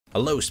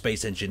Hello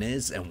Space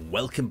Engineers and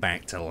welcome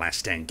back to Last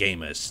Stand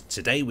Gamers.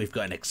 Today we've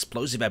got an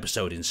explosive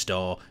episode in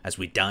store as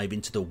we dive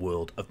into the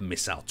world of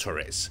missile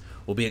turrets.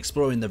 We'll be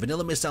exploring the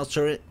vanilla missile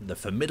turret, the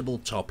formidable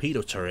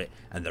torpedo turret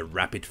and the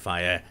rapid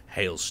fire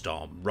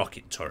Hailstorm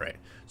Rocket Turret.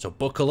 So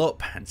buckle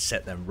up and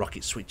set them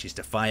rocket switches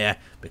to fire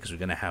because we're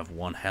going to have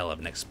one hell of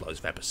an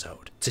explosive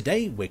episode.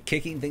 Today we're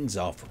kicking things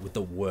off with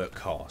the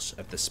workhorse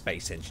of the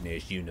Space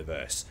Engineers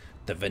universe,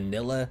 the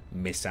vanilla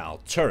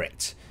missile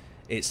turret.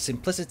 Its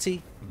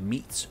simplicity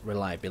meets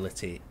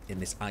reliability in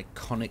this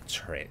iconic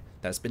turret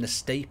that's been a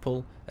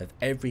staple of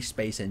every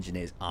Space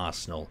Engineer's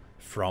arsenal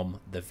from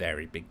the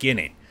very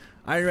beginning.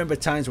 I remember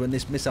times when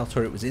this missile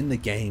turret was in the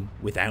game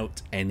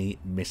without any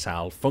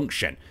missile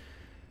function.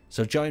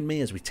 So join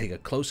me as we take a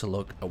closer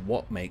look at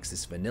what makes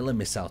this vanilla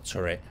missile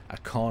turret a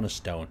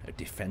cornerstone of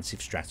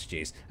defensive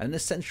strategies and an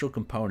essential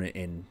component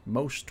in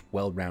most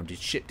well-rounded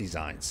ship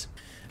designs.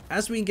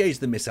 As we engage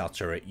the missile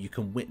turret, you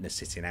can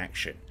witness it in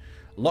action.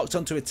 Locked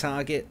onto a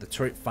target, the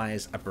turret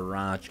fires a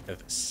barrage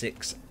of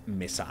 6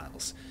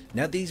 missiles.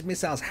 Now these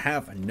missiles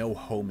have no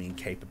homing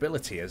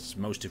capability, as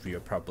most of you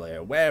are probably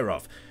aware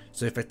of,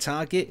 so if a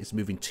target is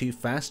moving too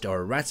fast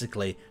or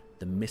erratically,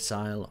 the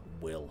missile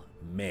will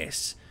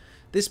miss.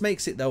 This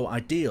makes it though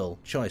ideal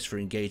choice for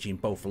engaging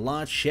both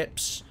large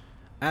ships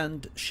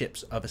and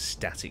ships of a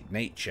static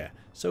nature,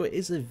 so it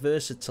is a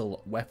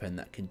versatile weapon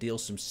that can deal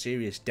some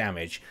serious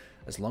damage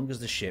as long as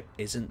the ship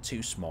isn't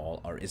too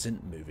small or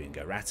isn't moving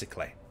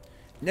erratically.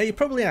 Now you're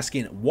probably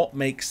asking what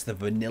makes the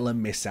vanilla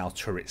missile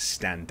turret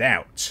stand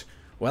out.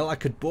 Well, I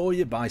could bore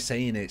you by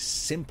saying it's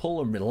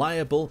simple and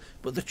reliable,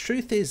 but the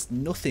truth is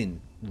nothing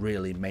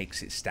really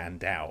makes it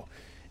stand out.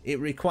 It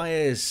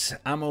requires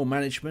ammo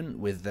management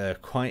with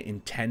quite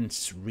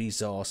intense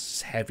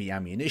resource heavy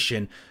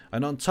ammunition,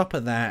 and on top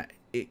of that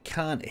it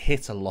can't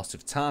hit a lot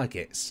of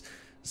targets.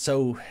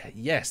 So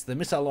yes, the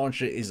missile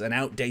launcher is an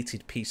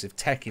outdated piece of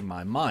tech in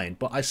my mind,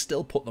 but I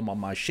still put them on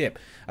my ship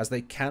as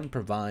they can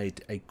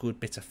provide a good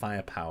bit of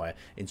firepower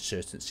in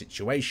certain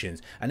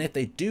situations, and if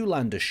they do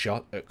land a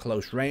shot at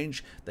close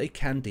range, they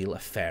can deal a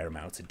fair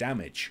amount of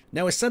damage.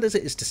 Now, as sad as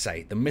it is to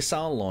say, the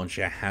missile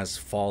launcher has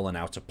fallen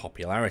out of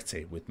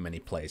popularity with many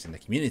players in the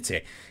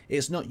community.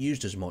 It's not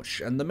used as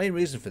much, and the main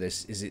reason for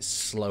this is its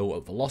slow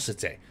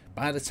velocity.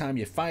 By the time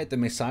you fired the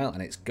missile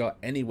and it's got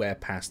anywhere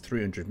past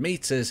 300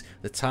 meters,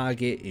 the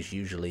target is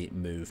usually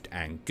moved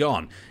and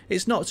gone.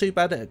 It's not too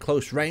bad at a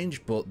close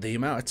range, but the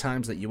amount of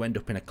times that you end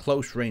up in a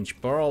close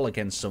range brawl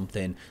against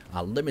something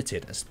are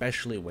limited,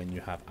 especially when you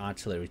have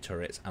artillery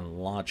turrets and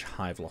large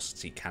high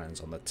velocity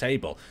cannons on the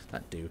table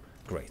that do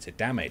greater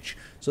damage.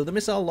 So the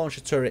missile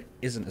launcher turret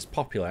isn't as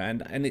popular,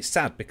 and it's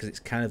sad because it's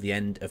kind of the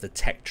end of the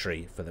tech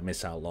tree for the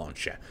missile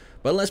launcher.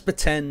 But let's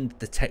pretend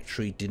the tech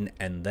tree didn't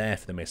end there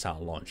for the missile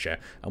launcher,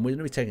 and we're going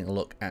to be taking a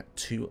look at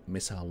 2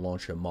 missile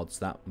launcher mods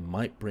that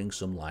might bring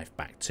some life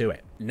back to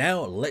it.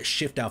 Now let's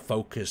shift our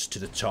focus to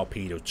the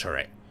torpedo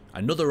turret,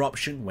 another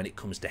option when it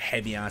comes to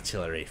heavy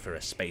artillery for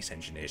a Space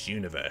Engineers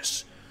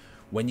universe.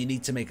 When you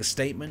need to make a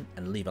statement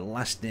and leave a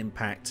lasting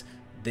impact,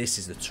 this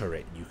is the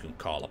turret you can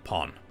call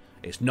upon.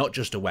 It's not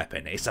just a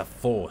weapon, it's a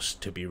force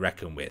to be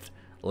reckoned with.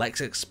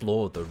 Let's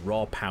explore the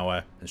raw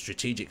power and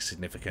strategic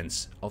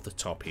significance of the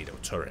torpedo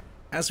turret.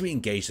 As we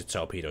engage the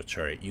torpedo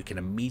turret, you can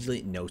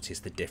immediately notice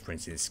the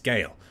difference in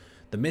scale.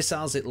 The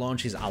missiles it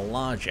launches are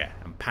larger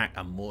and pack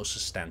a more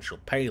substantial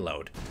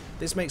payload.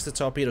 This makes the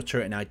torpedo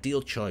turret an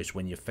ideal choice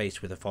when you're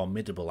faced with a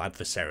formidable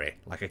adversary,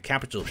 like a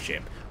capital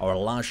ship or a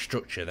large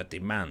structure that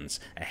demands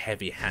a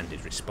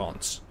heavy-handed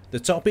response. The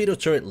torpedo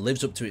turret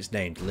lives up to its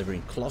name,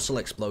 delivering colossal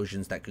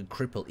explosions that could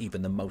cripple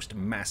even the most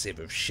massive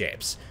of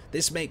ships.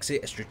 This makes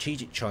it a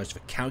strategic choice for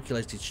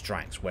calculated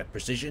strikes where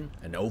precision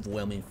and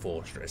overwhelming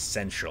force are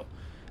essential.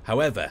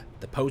 However,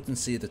 the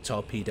potency of the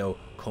torpedo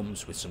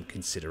comes with some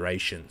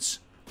considerations.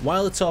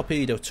 While the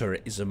torpedo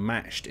turret is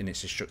unmatched in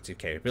its destructive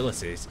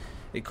capabilities,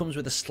 it comes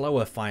with a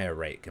slower fire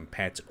rate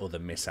compared to other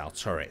missile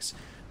turrets.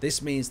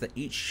 This means that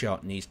each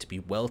shot needs to be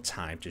well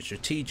timed and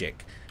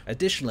strategic.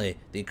 Additionally,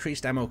 the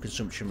increased ammo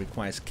consumption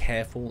requires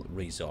careful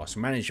resource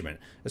management,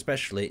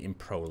 especially in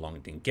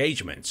prolonged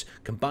engagements.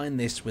 Combine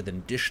this with an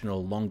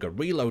additional longer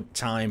reload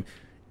time,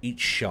 each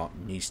shot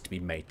needs to be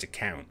made to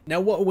count. Now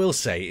what I will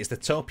say is the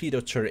torpedo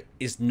turret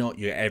is not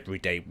your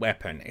everyday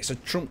weapon. It's a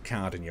trump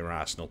card in your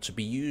arsenal to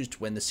be used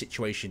when the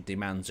situation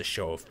demands a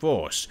show of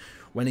force,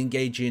 when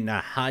engaging a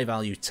high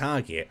value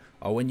target,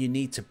 or when you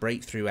need to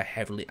break through a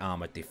heavily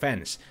armoured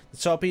defence. The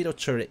torpedo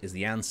turret is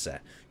the answer.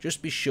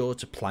 Just be sure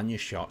to plan your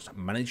shots,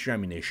 manage your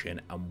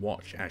ammunition, and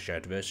watch as your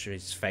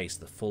adversaries face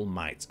the full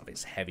might of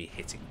its heavy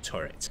hitting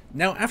turret.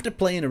 Now, after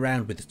playing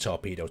around with the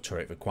torpedo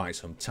turret for quite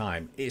some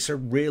time, it's a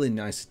really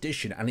nice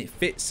addition and it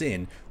fits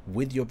in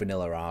with your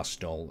vanilla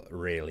arsenal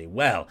really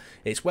well.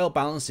 It's well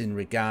balanced in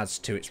regards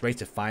to its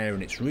rate of fire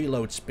and its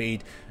reload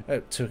speed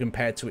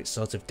compared to its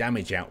sort of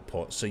damage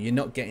output, so you're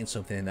not getting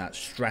something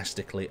that's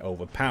drastically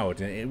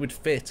overpowered, and it would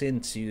fit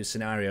into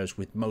scenarios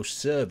with most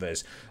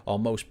servers or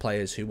most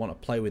players who want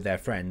to play with their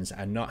friends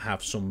and not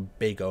have some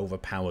big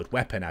overpowered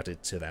weapon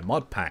added to their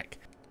mod pack.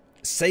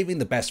 Saving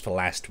the best for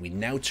last, we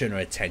now turn our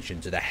attention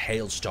to the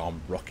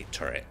Hailstorm Rocket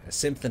Turret, a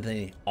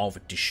symphony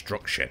of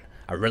destruction,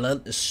 a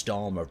relentless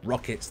storm of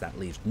rockets that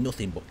leaves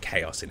nothing but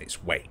chaos in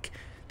its wake.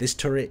 This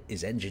turret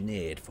is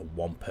engineered for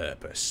one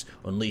purpose,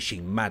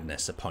 unleashing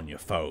madness upon your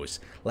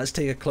foes. Let's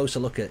take a closer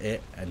look at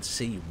it and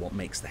see what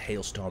makes the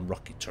Hailstorm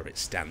Rocket Turret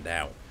stand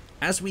out.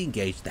 As we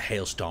engage the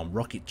Hailstorm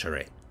Rocket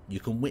Turret, you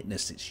can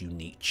witness its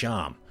unique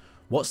charm.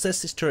 What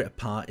sets this turret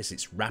apart is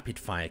its rapid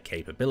fire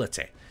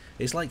capability.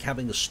 It's like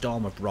having a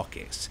storm of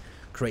rockets,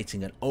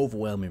 creating an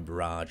overwhelming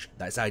barrage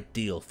that is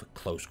ideal for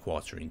close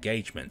quarter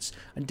engagements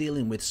and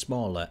dealing with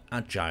smaller,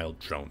 agile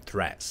drone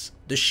threats.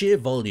 The sheer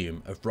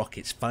volume of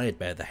rockets fired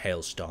by the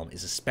Hailstorm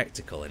is a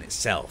spectacle in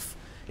itself.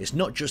 It's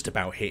not just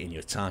about hitting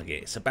your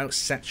target, it's about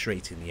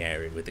saturating the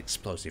area with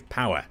explosive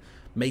power,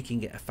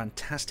 making it a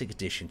fantastic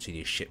addition to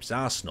your ship's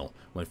arsenal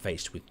when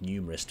faced with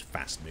numerous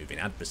fast-moving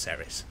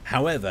adversaries.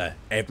 However,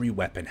 every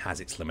weapon has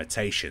its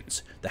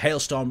limitations. The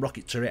Hailstorm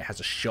Rocket Turret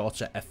has a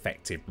shorter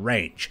effective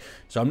range.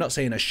 So I'm not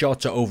saying a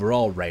shorter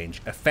overall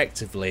range,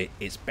 effectively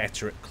it's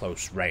better at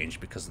close range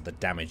because of the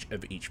damage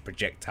of each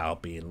projectile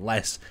being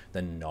less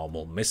than a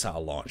normal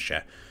missile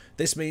launcher.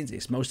 This means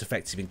it's most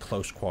effective in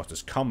close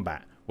quarters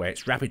combat, where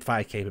its rapid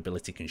fire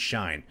capability can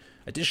shine.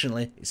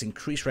 Additionally, its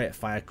increased rate of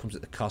fire comes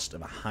at the cost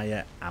of a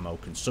higher ammo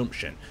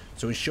consumption,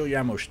 so ensure your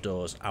ammo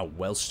stores are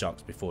well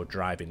stocked before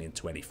driving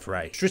into any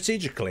fray.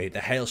 Strategically, the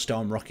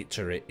Hailstorm Rocket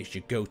Turret is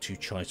your go-to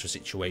choice for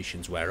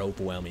situations where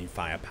overwhelming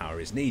firepower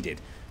is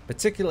needed,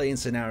 particularly in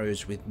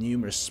scenarios with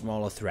numerous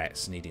smaller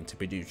threats needing to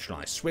be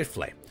neutralized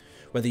swiftly.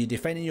 Whether you're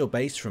defending your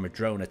base from a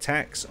drone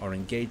attacks or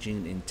engaging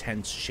in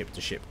intense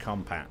ship-to-ship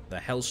combat, the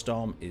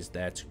Hailstorm is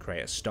there to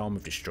create a storm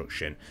of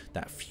destruction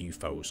that few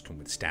foes can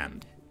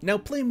withstand. Now,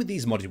 playing with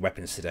these modded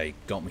weapons today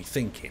got me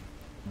thinking,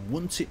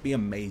 wouldn't it be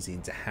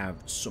amazing to have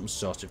some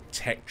sort of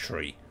tech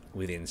tree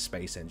within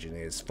Space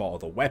Engineers for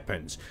the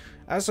weapons?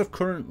 As of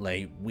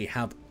currently, we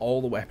have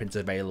all the weapons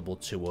available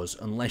to us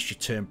unless you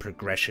turn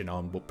progression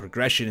on, but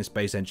progression in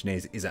Space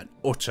Engineers is an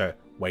utter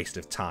waste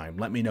of time.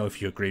 Let me know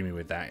if you agree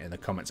with that in the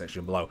comment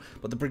section below.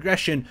 But the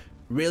progression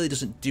really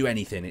doesn't do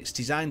anything. It's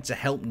designed to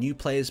help new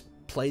players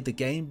play the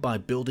game by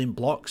building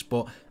blocks,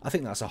 but I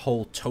think that's a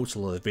whole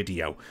total other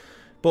video.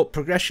 But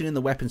progression in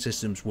the weapon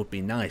systems would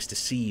be nice to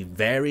see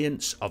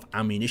variants of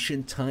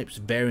ammunition types,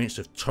 variants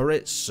of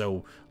turrets.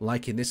 So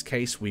like in this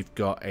case, we've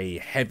got a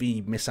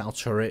heavy missile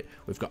turret,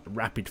 we've got a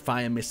rapid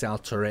fire missile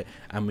turret,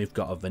 and we've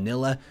got a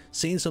vanilla.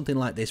 Seeing something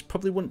like this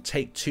probably wouldn't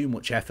take too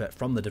much effort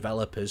from the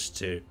developers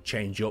to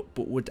change up,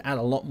 but would add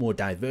a lot more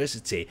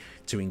diversity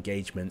to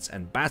engagements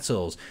and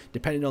battles.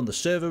 Depending on the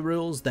server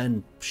rules,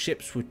 then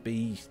ships would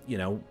be, you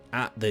know,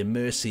 at the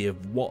mercy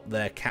of what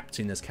their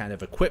captain has kind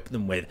of equipped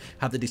them with.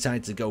 Have they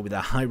decided to go with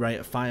a high rate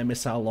of fire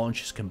missile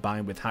launchers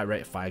combined with high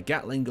rate of fire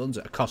Gatling guns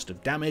at a cost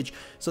of damage?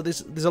 So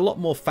there's a lot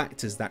more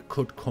factors that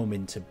could come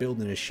into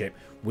building a ship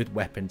with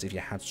weapons if you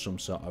had some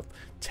sort of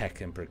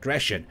tech and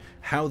progression.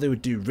 How they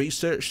would do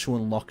research to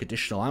unlock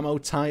additional ammo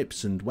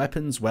types and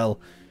weapons, well,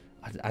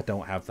 I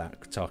don't have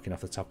that talking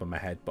off the top of my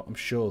head, but I'm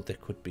sure there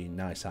could be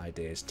nice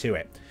ideas to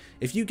it.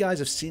 If you guys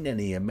have seen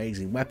any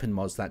amazing weapon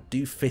mods that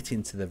do fit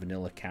into the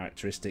vanilla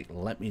characteristic,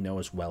 let me know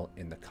as well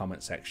in the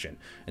comment section.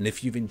 And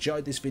if you've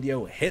enjoyed this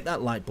video, hit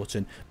that like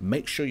button,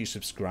 make sure you're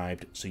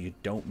subscribed so you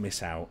don't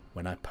miss out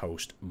when I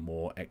post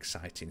more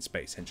exciting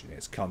Space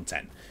Engineers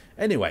content.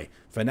 Anyway,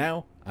 for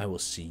now, I will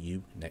see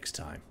you next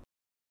time.